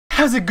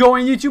How's it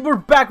going, YouTube? We're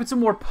back with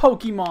some more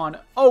Pokemon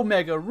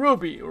Omega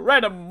Ruby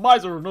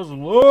Randomizer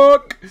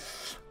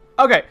Nuzlocke.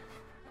 Okay,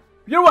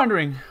 you're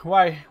wondering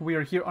why we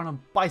are here on a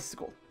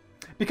bicycle.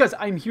 Because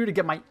I'm here to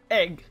get my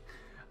egg.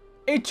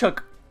 It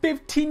took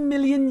 15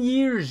 million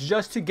years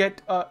just to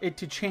get it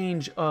to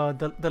change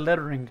the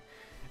lettering.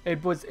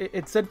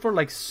 It said for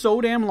like so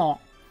damn long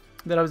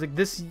that I was like,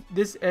 this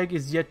egg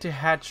is yet to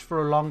hatch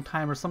for a long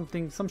time or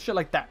something, some shit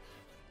like that.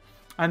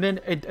 And then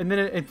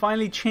it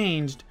finally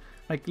changed.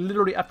 Like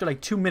literally after like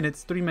 2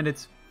 minutes, 3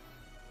 minutes,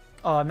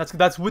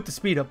 that's with the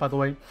speed up, by the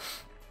way.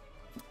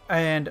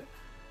 And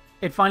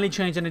it finally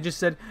changed, and it just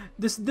said,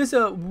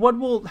 what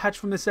will hatch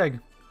from this egg?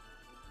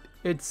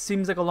 It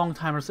seems like a long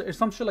time, or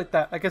some shit like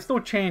that. Like it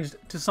still changed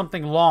to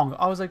something long.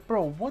 I was like,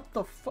 bro, what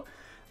the fuck?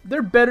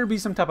 There better be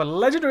some type of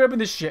legendary up in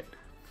this shit.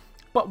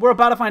 But we're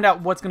about to find out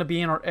what's gonna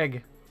be in our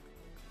egg.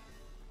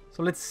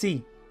 So let's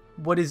see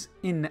what is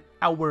in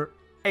our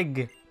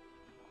egg.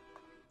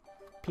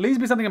 Please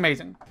be something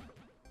amazing.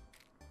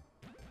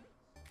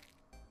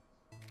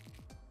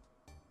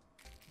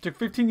 Took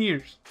 15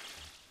 years.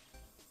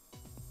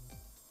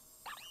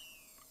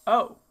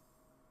 Oh.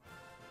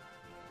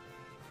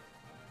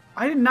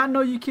 I did not know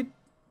you could...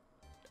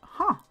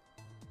 Huh.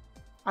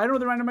 I don't know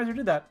the randomizer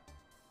did that.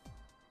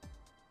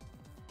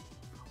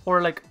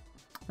 Or like...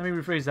 Let me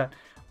rephrase that.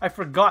 I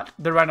forgot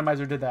the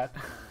randomizer did that.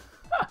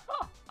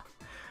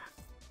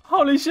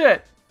 Holy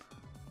shit.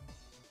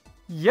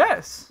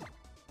 Yes.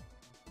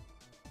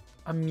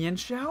 A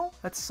Mienshao?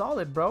 That's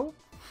solid, bro.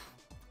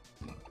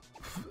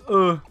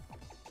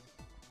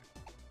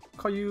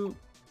 I'll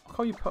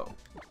call you Po.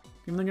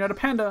 Even though you're not a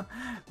panda.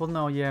 Well,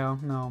 no, yeah,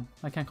 no.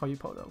 I can't call you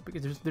Po, though,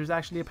 because there's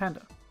actually a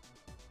panda.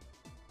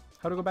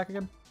 How to go back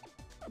again?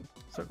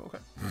 Circle, okay.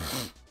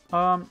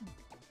 I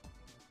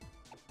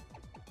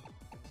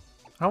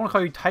don't want to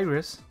call you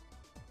Tyrus.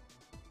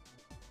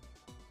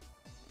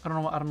 I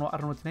don't know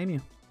what to name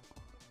you.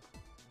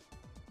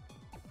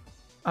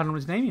 I don't know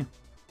what to name you.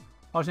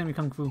 I'll just name you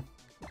Kung Fu.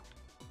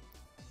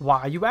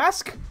 Why, you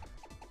ask?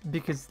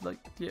 Because, like,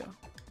 yeah.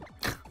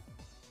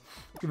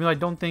 Even though I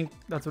don't think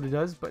that's what it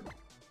does, but...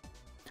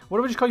 What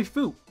if I just call you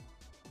Fu?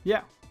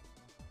 Yeah.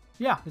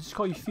 Yeah, let's just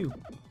call you Fu.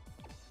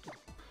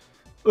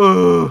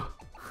 Ugh.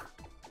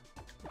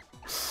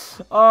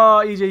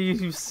 Oh, EJ,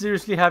 you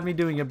seriously have me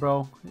doing it,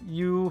 bro.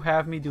 You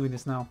have me doing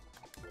this now.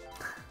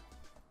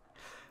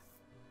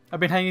 I've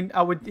been hanging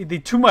out with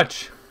EJ too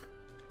much.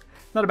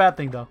 Not a bad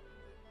thing, though.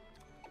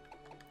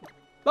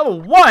 Level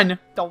 1?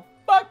 The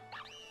fuck?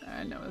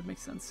 I know, that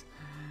makes sense.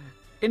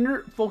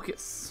 Inner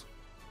focus.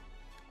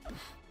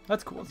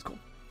 That's cool, that's cool.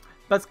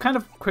 That's kind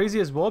of crazy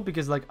as well,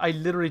 because like I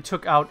literally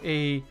took out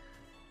my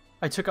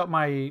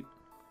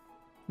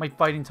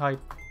fighting type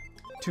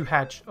to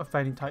hatch a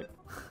fighting type.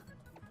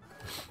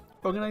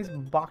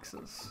 Organized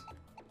boxes.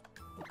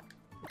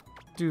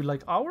 Dude,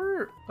 like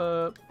our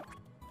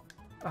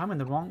I'm in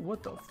the wrong,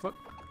 what the fuck?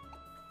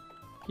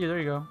 Here, there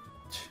you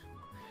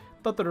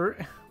go.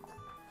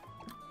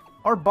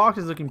 Our box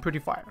is looking pretty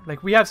fire.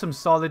 Like we have some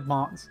solid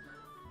mons.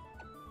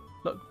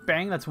 Look,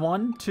 bang, that's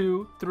 1,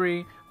 2,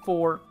 3,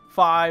 4,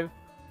 5,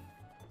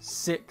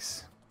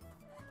 6.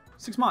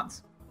 6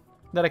 months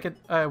that I could.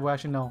 Well,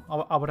 actually, no.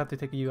 I would have to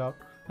take you out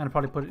and I'd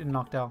probably put it in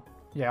knocked out.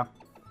 Yeah. So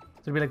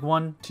it'd be like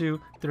 1, 2,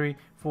 3,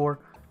 4,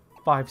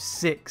 5,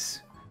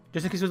 6.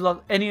 Just in case we lost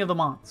any of the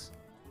mons.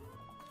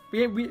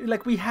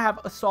 We have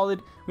a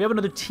solid. We have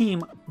another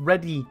team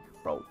ready,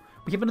 bro.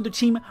 We have another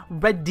team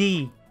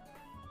ready.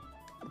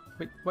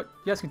 Wait, what?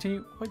 Yes,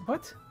 continue. Wait,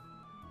 what?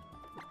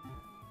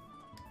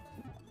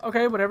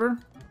 Okay, whatever.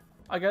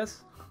 I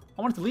guess.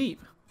 I wanted to leave.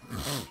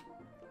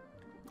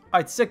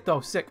 Alright, sick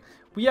though, sick.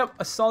 We got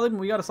a solid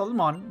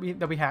mon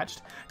that we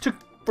hatched. Took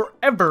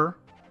forever.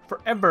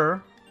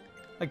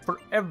 Like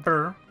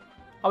forever.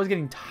 I was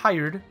getting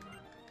tired.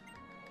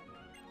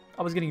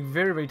 I was getting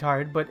very, very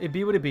tired, but it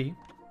be what it be.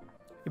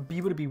 It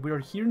be what it be. We are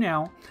here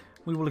now.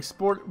 We will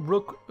explore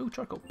real quick. Ooh,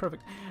 charcoal,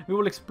 perfect. We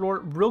will explore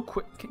real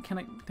quick. Can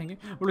I? Thank you.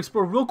 We'll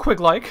explore real quick,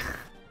 like.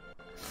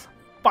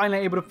 Finally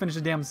able to finish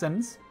the damn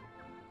sentence.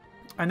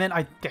 And then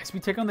I guess we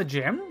take on the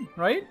gym,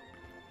 right?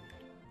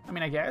 I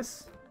mean, I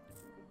guess.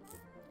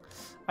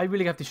 I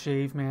really have to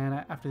shave,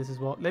 man, after this as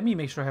well. Let me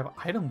make sure I have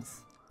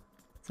items.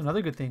 It's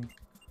another good thing.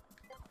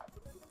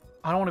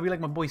 I don't want to be like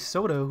my boy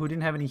Soda, who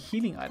didn't have any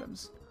healing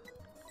items.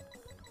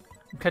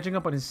 I'm catching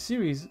up on his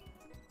series.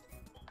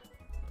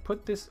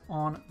 Put this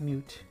on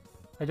mute.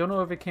 I don't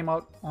know if it came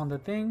out on the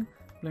thing.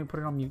 Let me put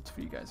it on mute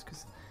for you guys,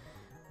 because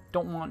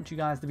don't want you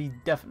guys to be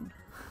deafened.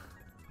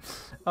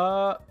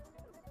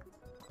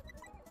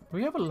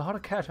 We have a lot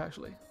of cash,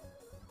 actually.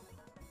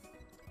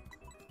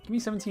 Give me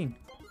 17.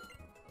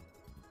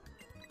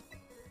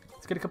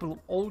 Let's get a couple of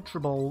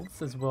Ultra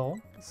Balls as well.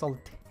 Solid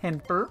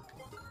temper.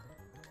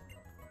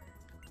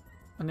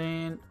 And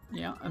then,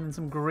 yeah, and then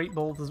some Great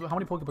Balls as well. How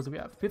many Pokeballs do we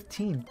have?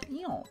 15.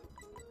 Damn. How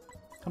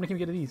many can we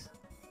get of these?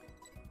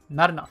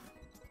 Not enough.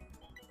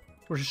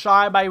 We're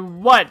shy by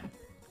 1.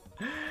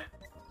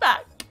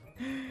 Fuck.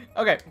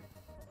 Okay.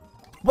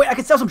 Wait, I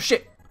can sell some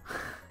shit.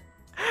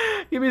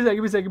 Give me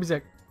a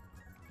sec.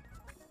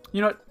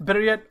 You know what?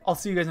 Better yet, I'll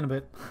see you guys in a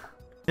bit.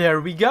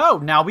 There we go.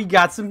 Now we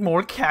got some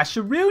more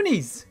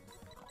casheroonies.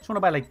 Just want to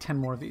buy like 10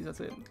 more of these. That's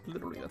it.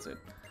 Literally, that's it.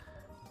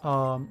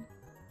 I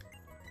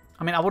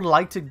mean, I would have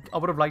liked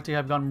to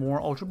have gotten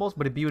more Ultra Balls,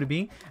 but it be what it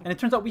be. And it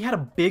turns out we had a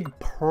big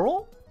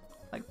pearl.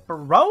 Like,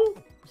 bro,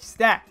 we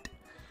stacked.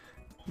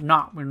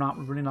 We're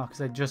really not,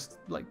 because I just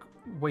like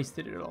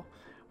wasted it all.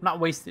 Not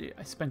wasted it.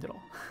 I spent it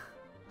all.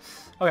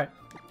 Okay,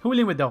 who we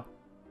lean with though?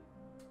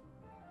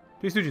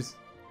 Three Stooges.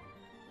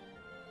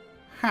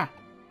 Huh.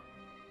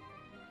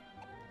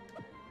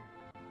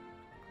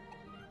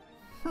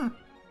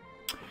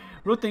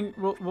 Something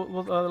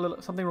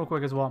real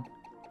quick as well.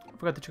 I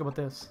forgot to check about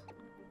this.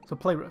 So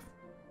play riff.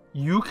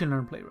 You can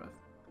learn play riff.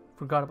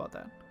 Forgot about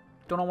that. I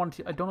don't know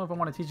if I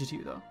want to teach it to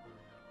you though.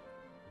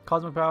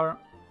 Cosmic power,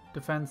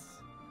 defense,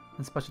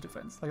 and special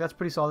defense. Like that's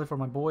pretty solid for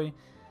my boy.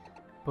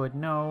 But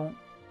no,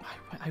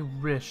 I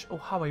wish. Oh,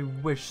 how I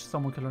wish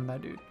someone could learn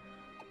that, dude. It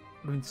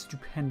would have been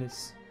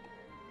stupendous.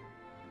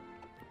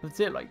 That's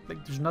it. Like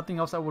there's nothing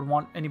else I would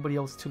want anybody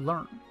else to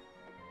learn.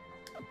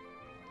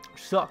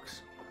 Which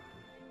sucks.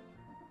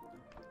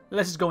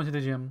 Let's just go into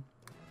the gym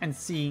and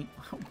see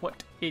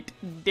what it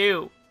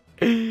do.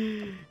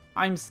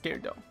 I'm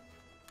scared though,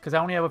 because I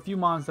only have a few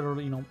mons that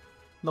are, you know,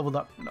 leveled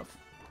up enough.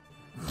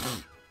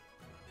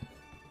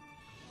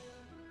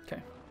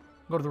 Okay,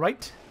 go to the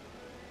right.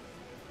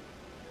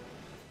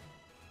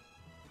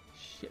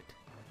 Shit.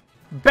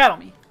 Battle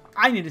me.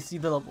 I need to see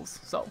the levels,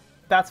 so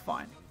that's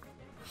fine.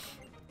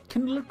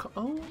 Kindler.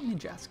 Oh,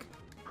 Ninjask.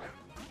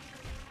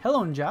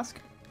 Hello, Ninjask.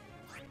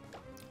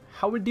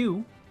 How we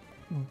do,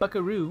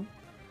 Buckaroo?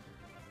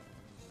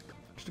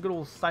 Just a good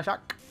old side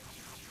shock.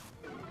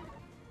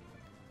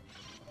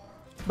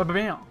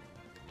 Bam.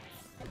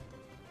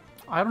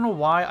 I don't know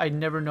why I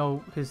never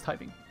know his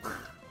typing.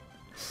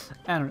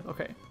 And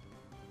okay.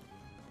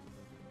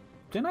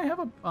 Didn't I have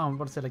a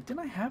what is it like?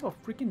 Didn't I have a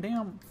freaking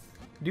damn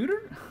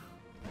duder?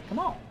 Come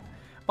on.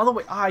 By the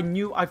way, I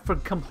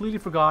completely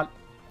forgot.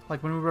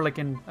 Like when we were like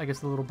in, I guess,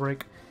 the little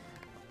break,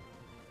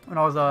 when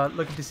I was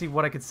looking to see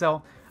what I could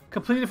sell,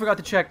 completely forgot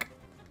to check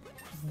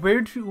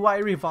where do I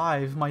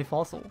revive my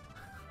fossil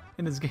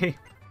in this game.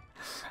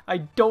 I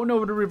don't know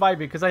where to revive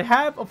it because I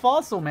have a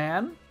fossil,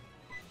 man.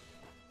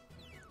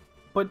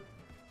 But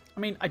I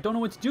mean, I don't know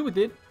what to do with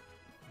it.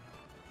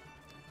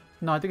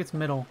 No, I think it's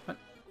middle.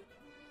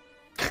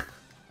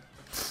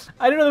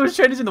 I didn't know there was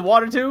trainers in the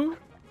water too.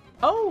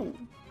 Oh.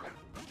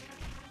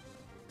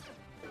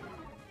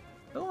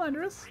 Hello,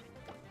 Andres.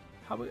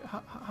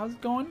 How's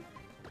it going?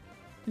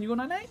 Can you go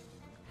night-night?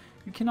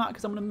 You cannot,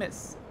 because I'm gonna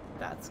miss.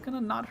 That's gonna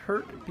not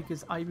hurt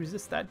because I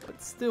resist that,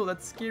 but still,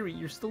 that's scary.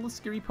 You're still a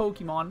scary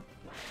Pokemon.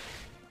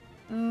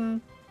 Go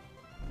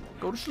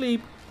to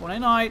sleep. Go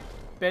night-night.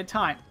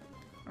 Bedtime.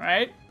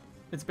 Alright?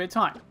 It's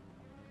bedtime.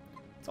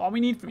 That's all we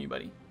need from you,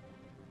 buddy.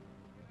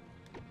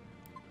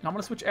 And I'm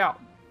gonna switch out,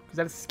 because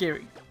that is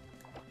scary.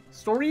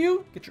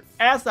 Storyu, get your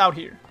ass out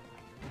here.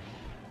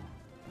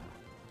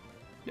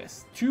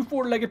 Yes, 2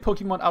 4-legged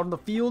Pokemon out in the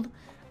field.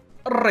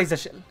 Razor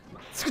Shell.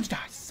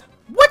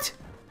 What?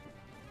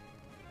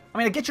 I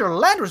mean, I get your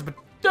Landers, but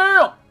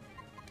damn!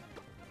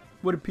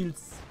 What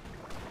appeals?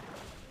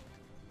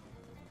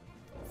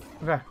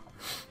 Okay.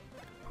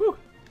 Whew.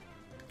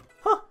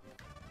 Huh.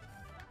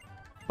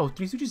 Oh,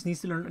 Three Stooges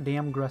needs to learn a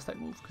damn grass type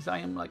move, because I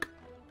am like,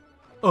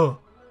 dude,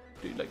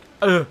 like,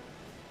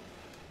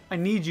 I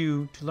need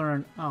you to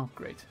learn. Oh,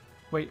 great.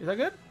 Wait, is that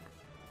good?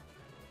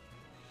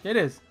 Yeah, it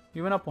is.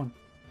 You went up one.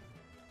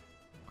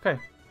 Okay.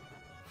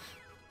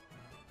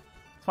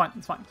 It's fine,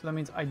 it's fine. So that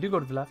means I do go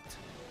to the left.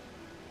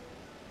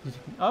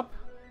 Up.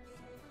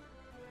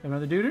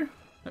 Another duder.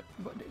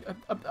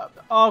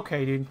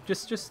 Okay, dude.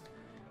 Just,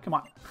 come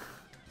on.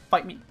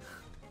 Fight me.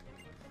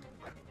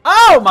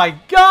 Oh my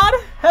god!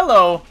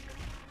 Hello!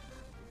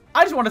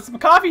 I just wanted some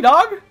coffee,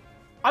 dog!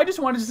 I just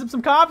wanted to sip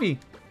some coffee.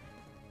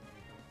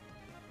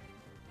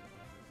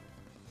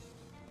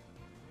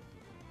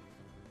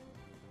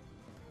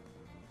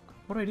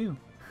 What do I do?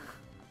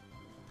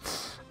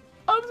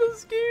 I'm so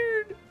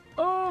scared.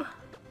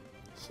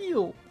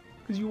 Heal,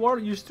 because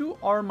you still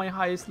are my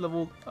highest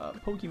level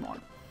Pokemon.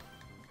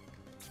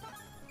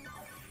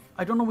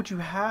 I don't know what you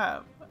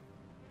have.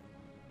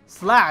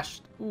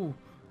 Slashed. Ooh.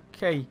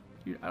 Okay.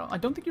 I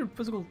don't think you're a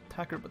physical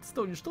attacker, but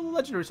still, you're still a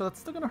legendary, so that's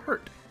still gonna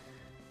hurt.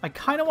 I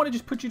kind of want to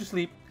just put you to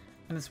sleep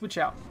and then switch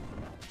out.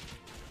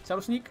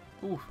 Shadow Sneak.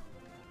 Ooh.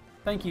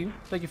 Thank you.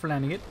 Thank you for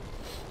landing it.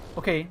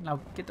 Okay, now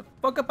get the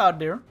fuck up out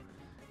there.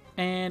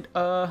 And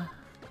I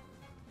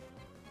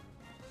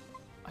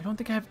don't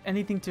think I have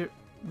anything to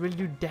really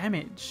do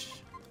damage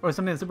or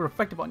something that's super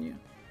effective on you.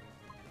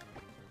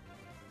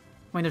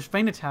 I mean, there's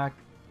Feint Attack.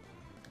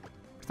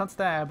 It's not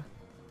Stab.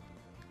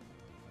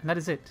 And that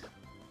is it.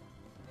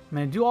 I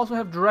mean, I do also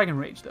have Dragon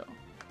Rage, though.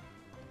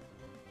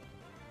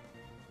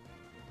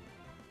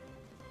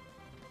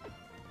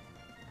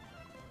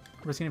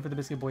 Risking it for the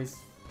biscuit, boys.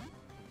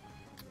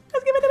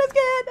 Let's give it to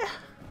biscuit!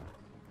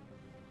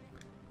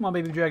 Come on,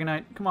 baby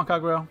Dragonite. Come on,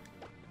 Kagura.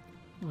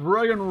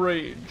 Dragon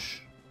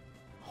Rage.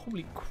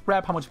 Holy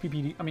crap, how much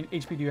HP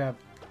do you have?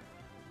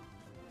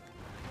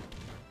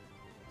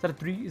 Is that a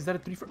 3? Is that a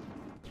 3 for...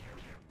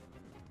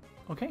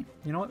 Okay,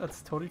 you know what?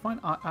 That's totally fine.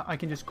 I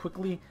can just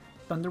quickly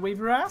Thunder Wave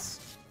your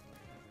ass.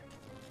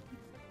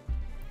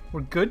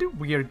 We're good.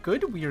 We are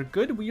good. We are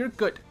good. We are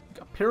good.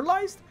 Got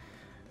paralyzed?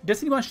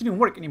 Destiny Bond shouldn't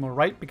work anymore,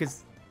 right?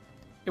 Because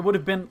it would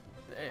have been...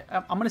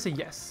 I'm going to say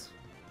yes.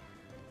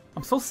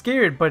 I'm so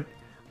scared, but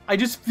I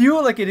just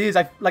feel like it is.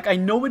 I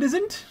know it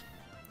isn't.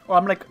 Or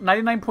I'm like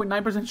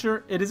 99.9%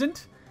 sure it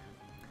isn't.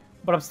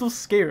 But I'm still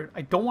scared.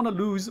 I don't want to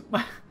lose.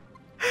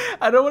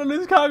 I don't want to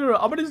lose Kagura.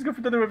 I'm going to just go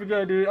for Thunder Wave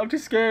again, dude. I'm too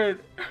scared.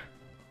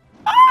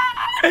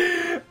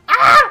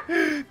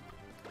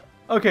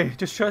 Okay,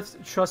 just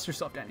trust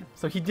yourself, Danny.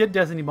 So he did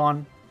Destiny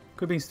Bond.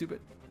 Quit being stupid.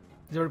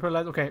 He's already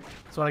paralyzed. Okay,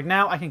 so like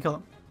now I can kill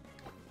him.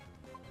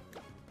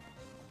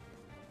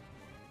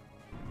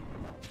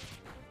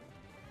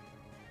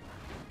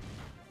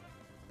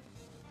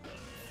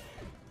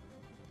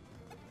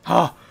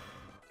 Oh,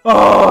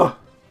 oh,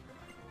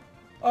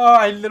 oh!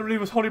 I literally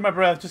was holding my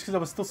breath just because I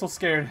was still so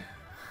scared.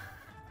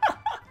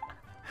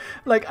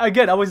 Like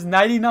again, I was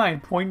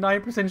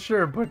 99.9%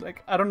 sure, but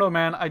like I don't know,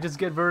 man. I just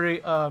get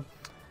very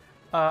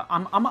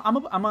I'm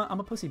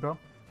a pussy, bro.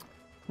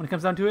 When it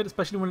comes down to it,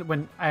 especially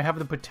when I have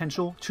the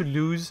potential to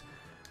lose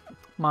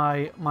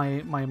my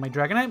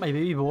Dragonite, my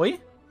baby boy.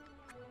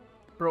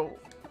 Bro,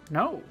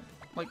 no.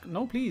 Like,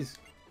 no, please.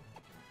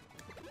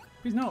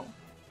 Please, no.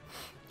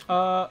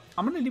 I'm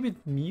gonna leave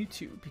it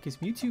Mewtwo, because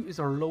Mewtwo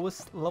is our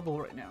lowest level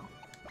right now.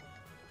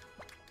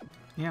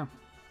 Yeah.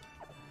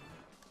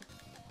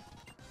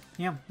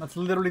 Yeah, that's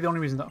literally the only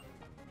reason, though.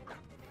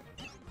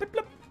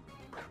 Piplup.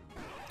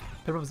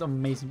 Piplup is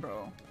amazing,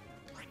 bro.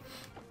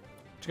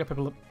 Check out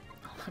Piplup.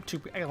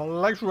 I got a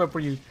lecture web for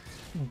you.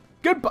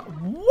 Goodbye.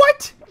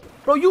 What?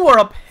 Bro, you are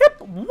a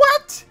Pip.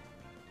 What?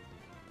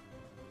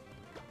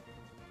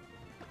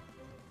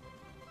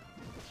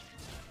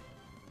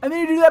 And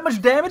then you do that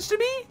much damage to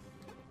me?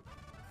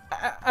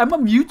 I'm a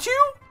Mewtwo?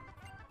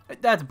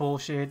 That's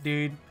bullshit,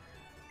 dude.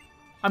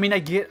 I mean, I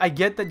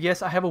get that,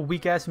 yes, I have a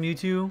weak-ass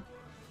Mewtwo.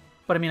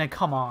 But I mean, like,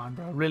 come on,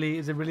 bro. Really?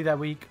 Is it really that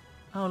weak?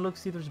 Oh, look,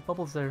 see, there's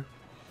bubbles there.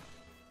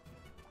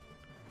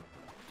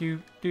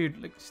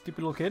 Dude, like,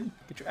 stupid little kid.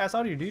 Get your ass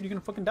out of here, dude. You're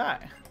gonna fucking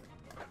die.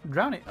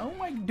 Drown it. Oh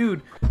my,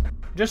 dude.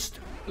 Just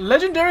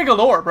legendary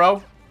galore,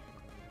 bro.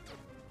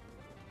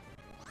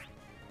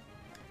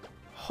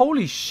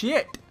 Holy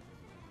shit.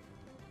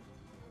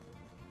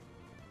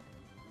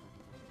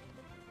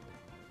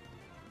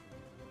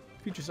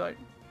 Future sight.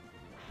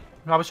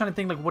 I was trying to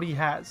think, like, what he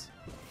has.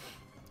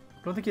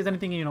 I don't think he has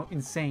anything, you know,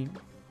 insane.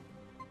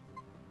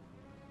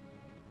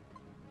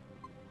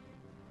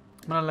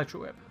 I'm gonna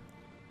Electro Whip.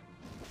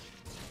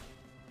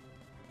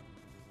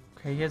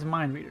 Okay, he has a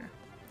Mind Reader.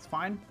 It's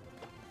fine.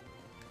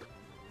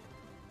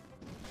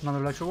 Another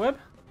Electro Whip.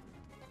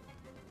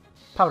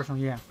 Powder Stone,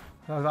 yeah.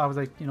 I was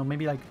like, you know,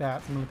 maybe like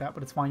that, something like that,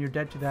 but it's fine. You're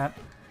dead to that.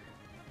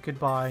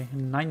 Goodbye.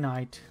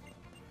 Night-night.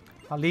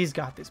 Ali's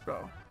got this, bro.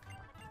 What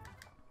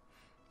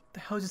the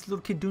hell is this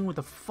little kid doing with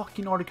the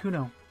fucking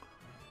Articuno?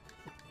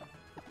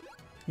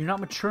 You're not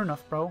mature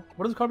enough, bro.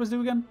 What does Carbus do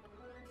again?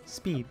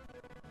 Speed.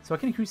 So I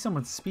can increase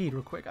someone's speed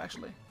real quick,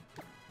 actually.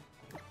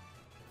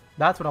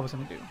 That's what I was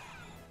going to do.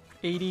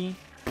 80.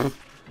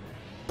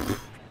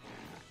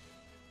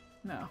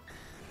 No.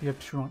 You have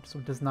Truant, so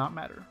it does not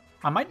matter.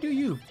 I might do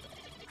you.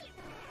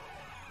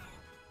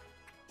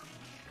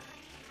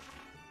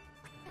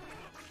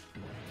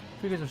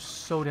 You guys are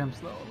so damn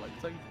slow. Like,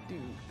 it's like,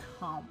 dude,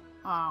 come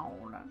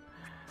on.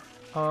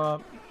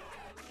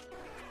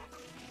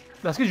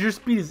 That's because your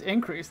speed is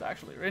increased,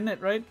 actually, isn't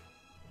it? Right?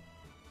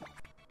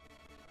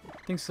 I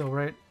think so,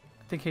 right?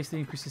 I think Hasty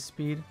increases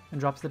speed and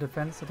drops the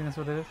defense. I think that's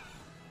what it is.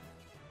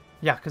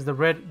 Yeah, because the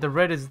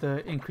red is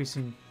the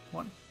increasing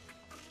one.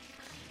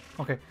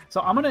 Okay,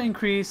 so I'm gonna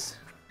increase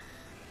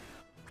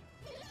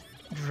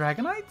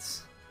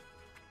Dragonite's.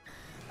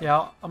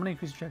 Yeah, I'm gonna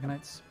increase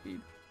Dragonite's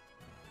speed.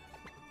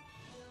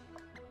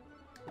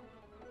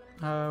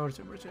 Where's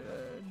it?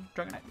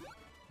 Dragonite.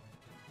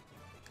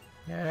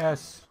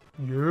 Yes.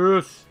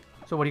 Yes.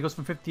 So what, he goes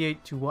from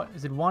 58 to what?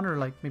 Is it 1 or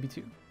like maybe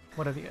 2?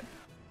 What did he get?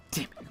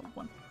 Damn it, I got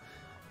 1.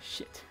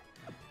 Shit.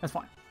 That's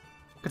fine.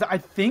 Because I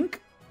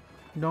think,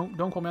 don't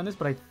quote me on this,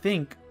 but I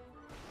think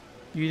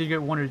you either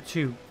get 1 or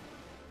 2.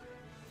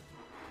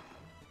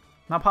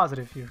 Not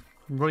positive here.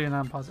 I'm really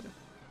not positive.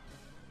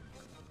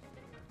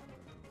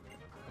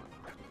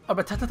 Oh,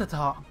 but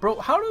bro,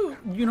 how do,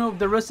 you know,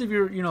 the rest of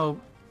your, you know,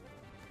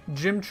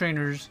 gym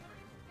trainers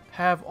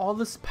have all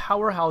this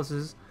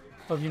powerhouses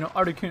of, you know,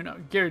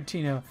 Articuno,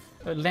 Giratina,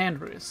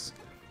 Landorus?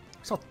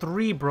 I saw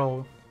 3,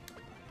 bro.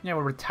 Yeah,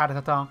 we're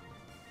Rattata.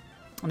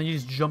 And then you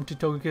just jump to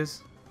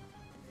Togekiss.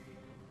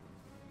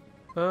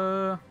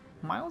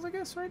 Miles, I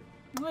guess, right?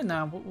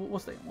 Nah, we'll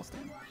stay in. We'll stay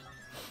in.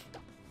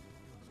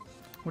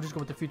 We'll just go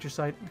with the future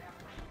sight.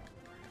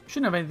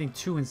 Shouldn't have anything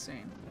too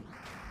insane.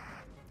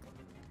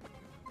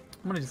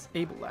 I'm gonna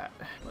disable that,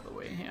 by the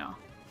way, yeah.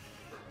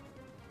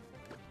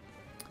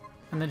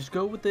 And then just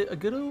go with a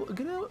good old,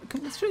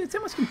 let's see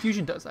how much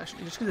confusion does,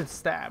 actually, just because it's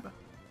stab.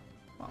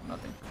 Well,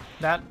 nothing.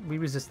 That, we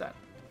resist that.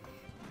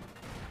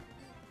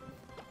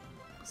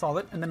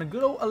 Solid. And then a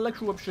good old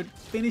Electro Whip should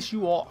finish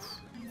you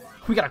off.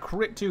 We got a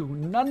crit too.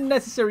 An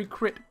unnecessary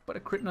crit, but a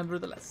crit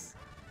nonetheless.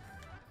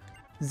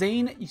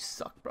 Zane, you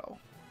suck, bro.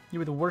 You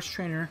were the worst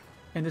trainer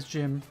in this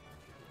gym.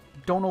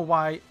 Don't know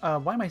why.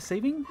 Why am I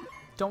saving?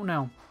 Don't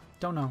know.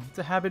 Don't know. It's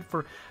a habit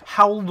for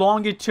how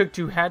long it took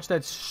to hatch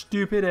that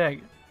stupid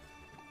egg.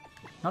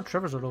 Not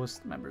Trevor's our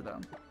lowest member, though.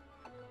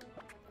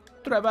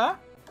 Trevor,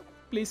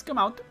 please come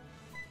out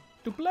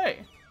to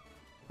play.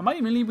 I might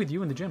even leave with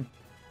you in the gym.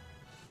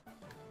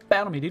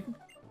 Battle me, dude.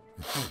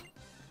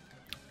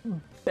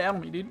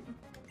 Battle me, dude.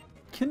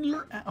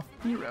 Kindler of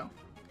Hero.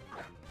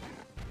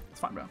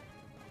 It's fine, bro.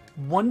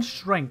 One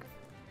strength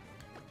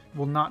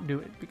will not do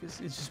it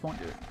because it just won't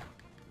do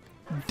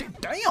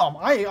it. Damn!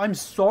 I'm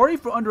sorry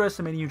for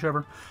underestimating you,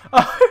 Trevor.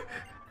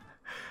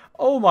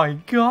 Oh my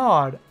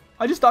god!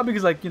 I just thought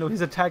because, like, you know, his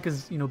attack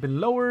has, you know,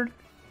 been lowered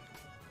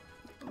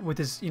with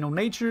his, you know,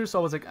 nature, so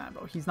I was like, ah,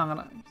 bro, he's not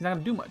gonna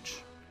do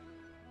much.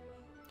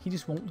 He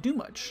just won't do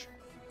much.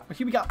 But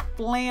here we got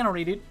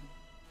Flannery, dude.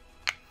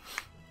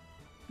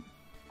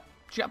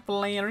 She got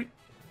Flannery.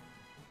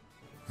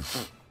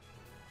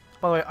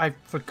 By the way, I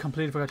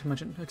completely forgot to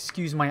mention.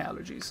 Excuse my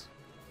allergies.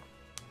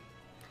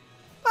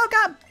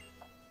 Welcome.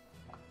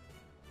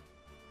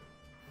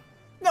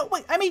 No,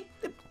 wait. I mean,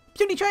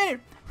 puny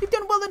trainer. You've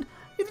done well.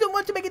 You've done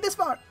well to make it this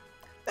far.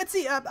 Let's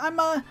see. I'm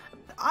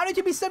honored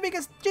to be serving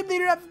as gym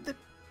leader of the.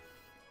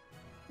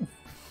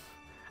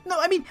 No,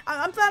 I mean,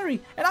 I'm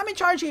Flannery, and I'm in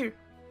charge here.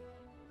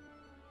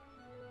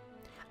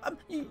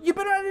 You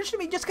better understand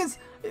me just because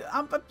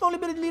I've only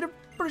been a leader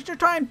for a short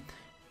time.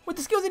 With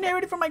the skills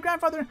inherited from my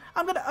grandfather,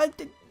 I'm gonna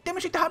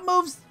demonstrate the hot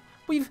moves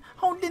we've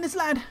honed in this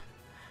land.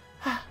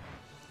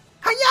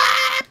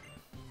 Hiya!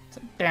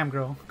 Damn,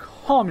 girl.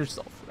 Calm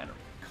yourself, Flannery.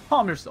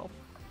 Calm yourself.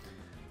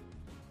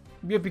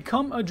 You have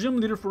become a gym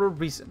leader for a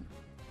reason.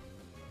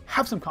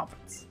 Have some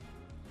confidence.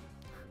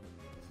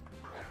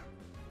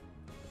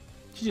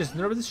 She's just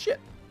nervous as shit.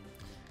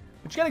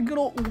 But you got a good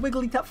old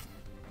wiggly tough.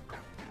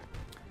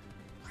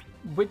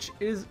 Which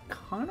is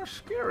kind of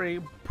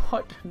scary,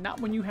 but not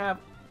when you have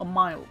a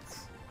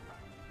Miles.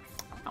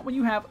 Not when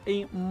you have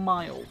a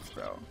Miles,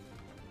 bro.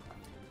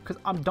 Because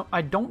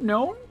I don't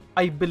know.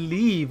 I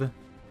believe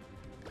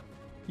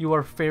you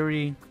are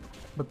fairy,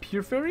 but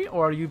pure fairy,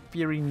 or are you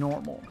fairy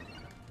normal?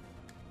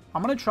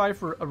 I'm gonna try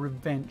for a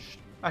revenge.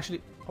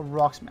 Actually, a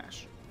rock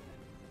smash.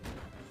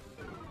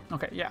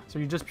 Okay, yeah. So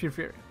you're just pure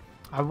fairy.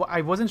 I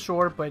wasn't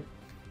sure, but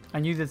I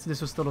knew that this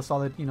was still a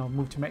solid, you know,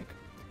 move to make.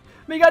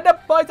 We got the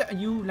fight.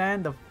 You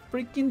land the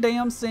freaking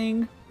damn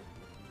thing.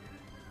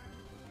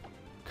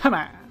 Come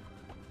on.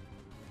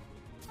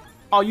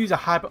 I'll use a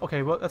hyper.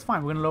 Okay, well that's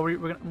fine. We're gonna lower you.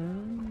 We're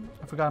gonna.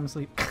 I forgot I'm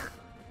asleep.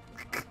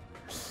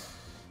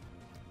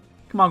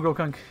 Come on,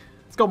 Grokunk.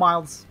 Let's go,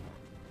 Miles.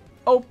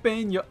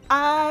 Open your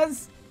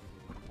eyes.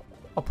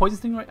 Oh, poison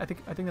sting, right? I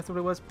think that's what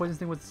it was. Poison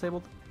sting was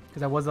disabled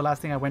because that was the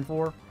last thing I went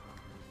for.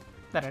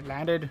 That it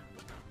landed.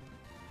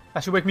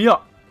 That should wake me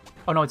up.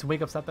 Oh no, it's a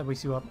wake up stuff that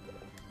wakes you up.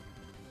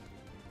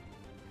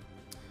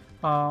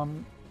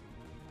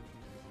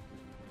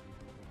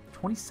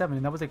 27,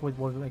 and that was like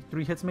what, like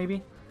 3 hits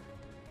maybe.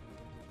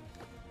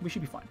 We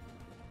should be fine.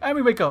 And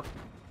we wake up.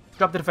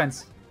 Drop the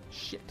defense.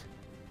 Shit.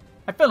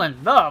 I fell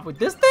in love with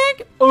this thing.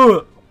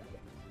 Ugh.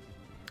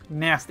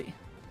 Nasty.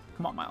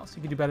 Come on, Miles.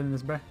 You can do better than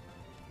this, bruh.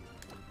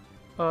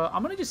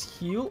 I'm gonna just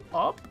heal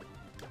up.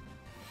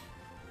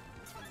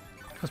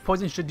 Because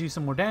poison should do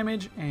some more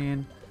damage,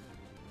 and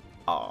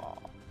oh.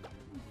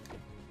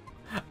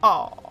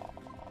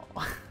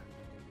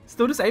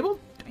 Still disabled?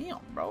 Damn,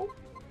 bro.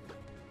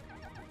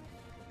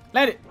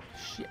 Land it.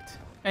 Shit.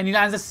 And he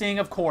lands a sing,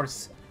 of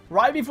course.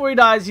 Right before he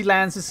dies, he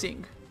lands a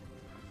sing.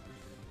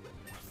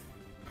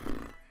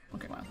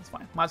 Okay, well, that's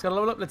fine. Miles gotta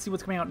level up. Let's see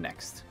what's coming out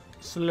next.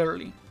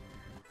 Slurly.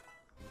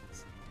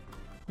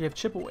 You have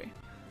Chip Away.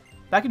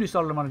 That can do a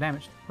solid amount of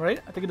damage, right?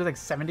 I think it does like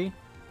 70.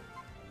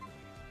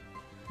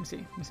 Let me see.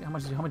 Let me see. How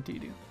much do you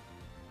do?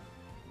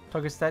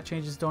 Target stat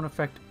changes don't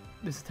affect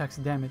this attack's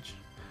damage.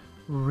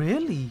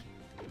 Really?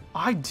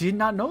 I did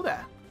not know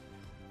that.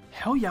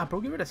 Hell yeah, bro.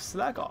 Get rid of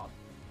Slack Off.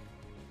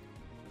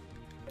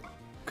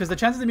 Because the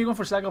chances of me going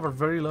for Slack Off are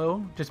very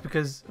low just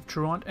because of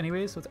Truant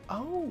anyway. So it's...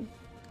 Oh.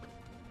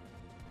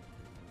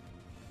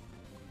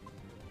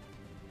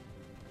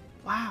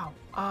 Wow.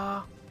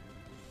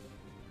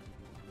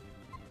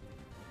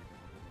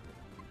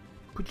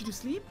 Put you to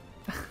sleep?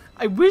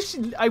 I wish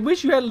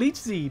you had Leech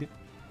Seed.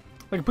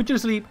 Like, put you to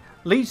sleep,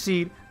 Leech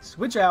Seed,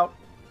 switch out.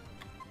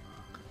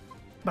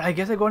 But I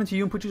guess I go into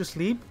you and put you to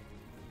sleep.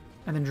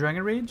 And then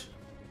Dragon Rage?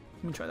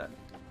 Let me try that.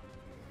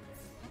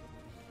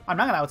 I'm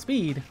not gonna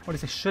outspeed. Or at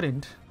least I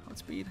shouldn't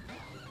outspeed.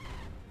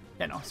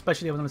 Yeah, no,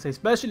 especially I was gonna say,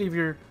 especially if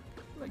you're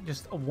like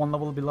just a 1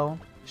 level below,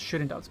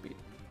 shouldn't outspeed.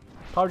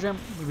 Power Gem,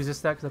 we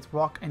resist that because that's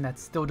rock and that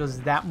still does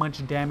that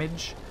much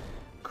damage.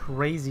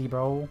 Crazy,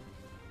 bro.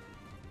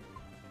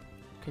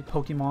 Okay,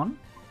 Pokemon.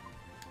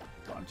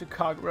 On to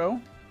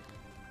Kagro.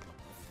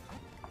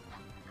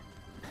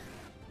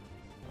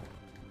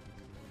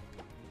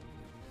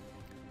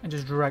 And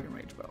just Dragon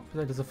Rage, bro.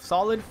 That does a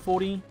solid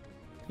 40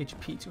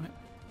 HP to him.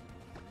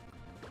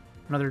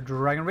 another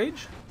Dragon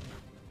Rage,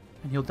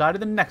 and he'll die to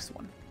the next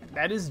one. And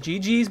that is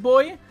GG's,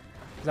 boy.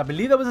 Because I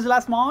believe that was his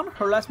last mon,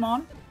 her last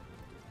mon.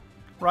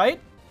 Right?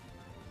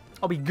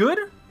 I'll be good.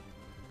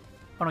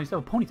 Oh no, you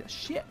still have a ponytail.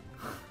 Shit.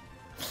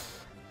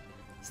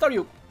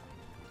 Staryu,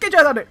 get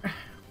your ass out there.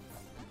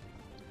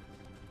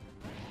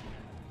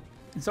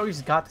 And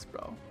Staryu's got this,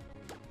 bro.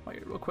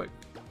 Wait, real quick.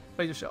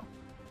 Laser shell.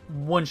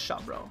 One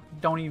shot, bro.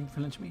 Don't even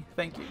flinch me.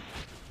 Thank you.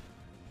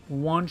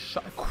 One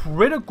shot.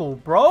 Critical,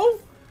 bro.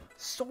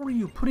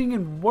 Staryu putting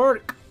in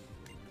work.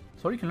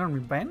 Staryu can learn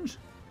revenge.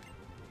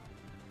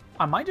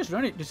 I might just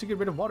learn it just to get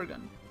rid of water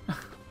gun.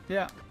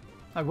 Yeah,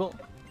 I will.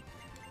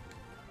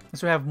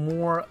 So we have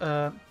more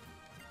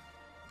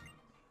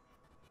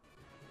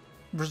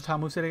versatile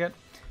moveset again.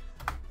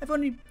 I've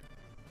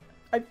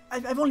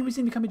only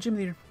recently become a gym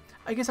leader.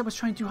 I guess I was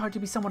trying too hard to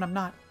be someone I'm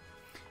not.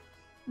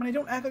 When I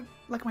don't act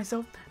like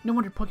myself, no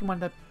wonder Pokemon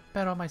that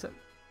battle on my side.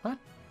 What?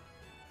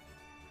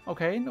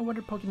 Okay, no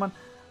wonder Pokemon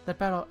that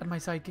battle at my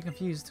side get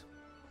confused.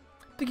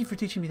 Thank you for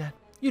teaching me that.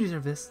 You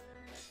deserve this.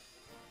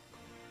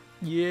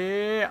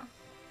 Yeah.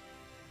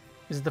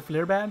 Is it the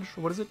flare badge?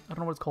 Or what is it? I don't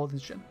know what it's called in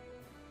this gym.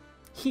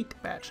 Heat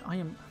badge. I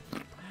am.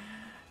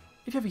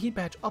 If you have a heat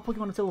badge, all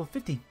Pokemon until level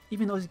 50,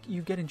 even those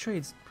you get in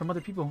trades from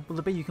other people, will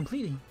obey you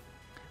completely.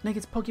 And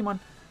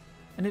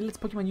it lets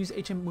Pokemon use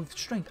HM move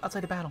strength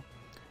outside the battle.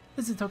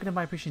 This is a token of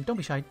my appreciation. Don't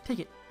be shy. Take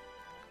it.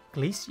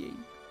 Glaciate.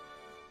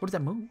 What does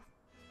that move?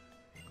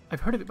 I've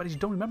heard of it, but I just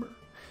don't remember.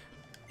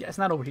 Yeah, it's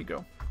not overheat,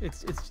 girl.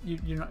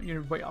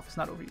 You're way off. It's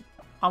not overheat.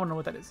 I want to know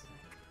what that is.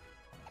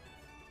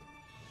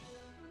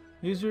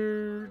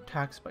 User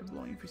attacks by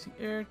blowing increasing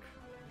air,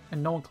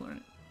 and no one can learn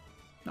it.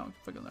 No one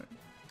can fucking learn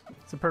it.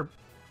 Superb.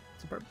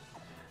 Superb.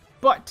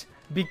 But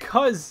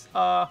because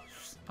oh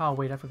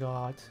wait, I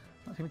forgot.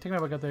 Take me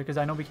back up there because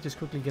I know we can just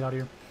quickly get out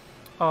of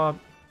here.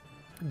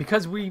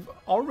 Because we've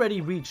already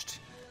reached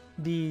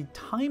the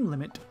time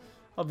limit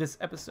of this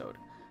episode.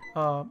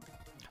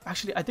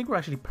 Actually, I think we're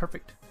actually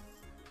perfect.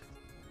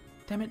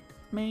 Damn it,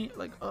 May.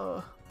 Like,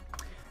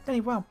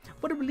 Danny, wow,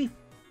 what a relief.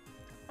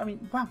 I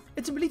mean, wow,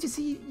 it's a relief to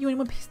see you in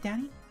one piece,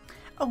 Danny.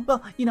 Oh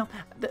well, you know,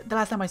 the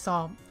last time I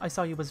saw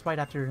you was right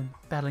after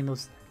battling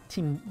those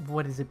team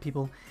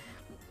people.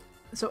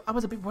 So I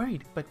was a bit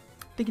worried, but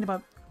thinking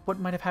about what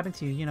might have happened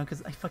to you, you know,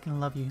 because I fucking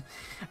love you.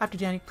 After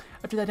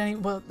that, Danny,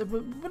 well,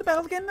 what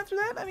battle again after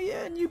that? I mean,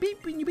 yeah, and you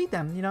beat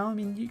them, you know. I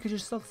mean, because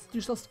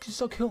you're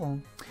so cool.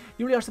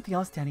 You really are something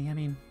else, Danny. I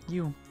mean,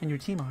 you and your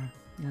team are,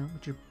 you know,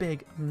 with your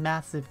big,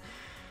 massive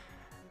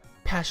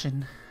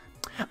passion.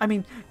 I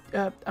mean,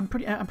 I'm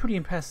pretty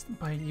impressed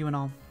by you and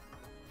all.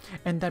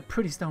 And that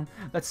pretty stone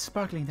that's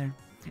sparkling there,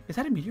 is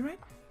that a meteorite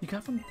you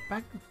got from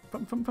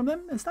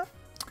them and stuff?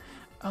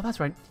 Oh, that's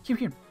right.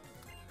 Here.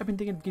 I've been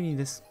thinking of giving you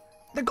this.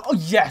 Oh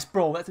yes,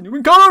 bro, that's a new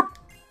encounter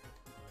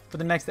for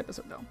the next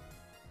episode, though.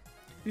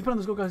 If you put on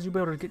those go-karts,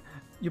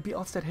 you'll be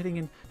all set heading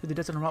into the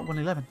desert on Route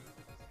 111.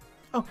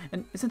 Oh,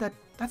 and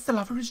that's the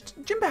Lava Ridge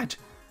gym badge?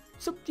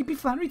 So you beat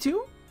Flannery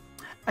too?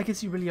 I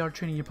guess you really are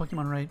training your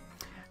Pokemon right.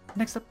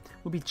 Next up,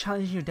 we'll be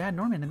challenging your dad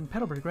Norman in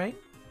Petalburg, right?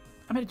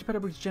 I'm headed to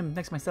Petalburg's gym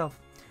next myself.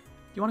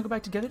 You want to go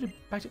back together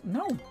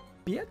No,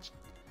 bitch.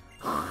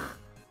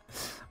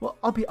 Well,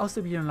 I'll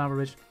still be here in Lava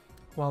Ridge.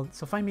 Well,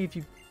 so find me if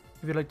you'd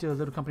like to do a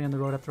little company on the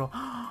road after all.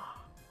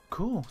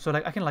 Cool. So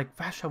like I can like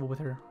fast travel with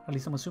her. At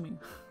least I'm assuming.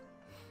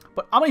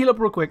 But I'm gonna heal up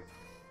real quick.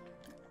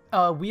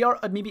 We are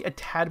maybe a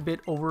tad bit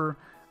over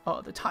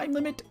the time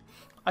limit.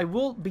 I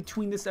will,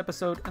 between this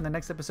episode and the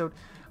next episode,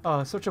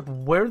 search up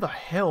where the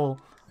hell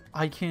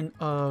I can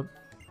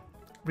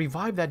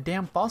revive that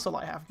damn fossil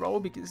I have, bro,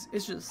 because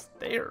it's just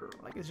there.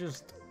 Like, it's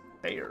just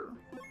there.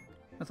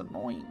 That's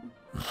annoying.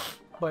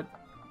 But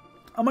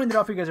I'm gonna end it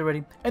off for you guys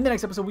already. In the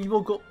next episode, we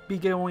will be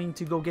going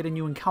to go get a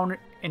new encounter,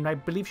 and I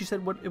believe she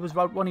said it was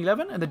Route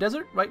 111 in the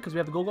desert, right? Because we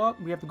have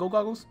the go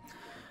goggles.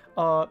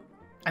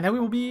 And then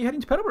we will be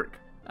heading to Petalburg.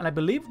 And I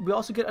believe we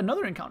also get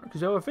another encounter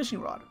because we have a fishing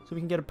rod, so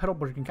we can get a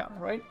Petalburg encounter,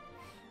 right?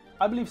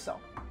 I believe so.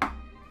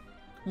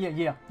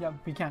 Yeah,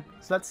 we can.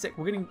 So that's sick.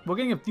 We're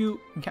getting a few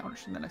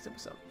encounters in the next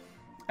episode,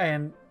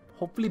 and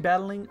hopefully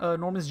battling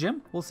Norman's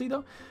gym. We'll see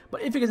though.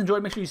 But if you guys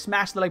enjoyed, make sure you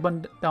smash the like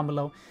button down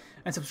below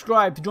and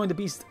subscribe to join the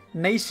Beast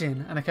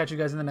Nation. And I'll catch you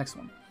guys in the next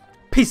one.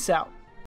 Peace out.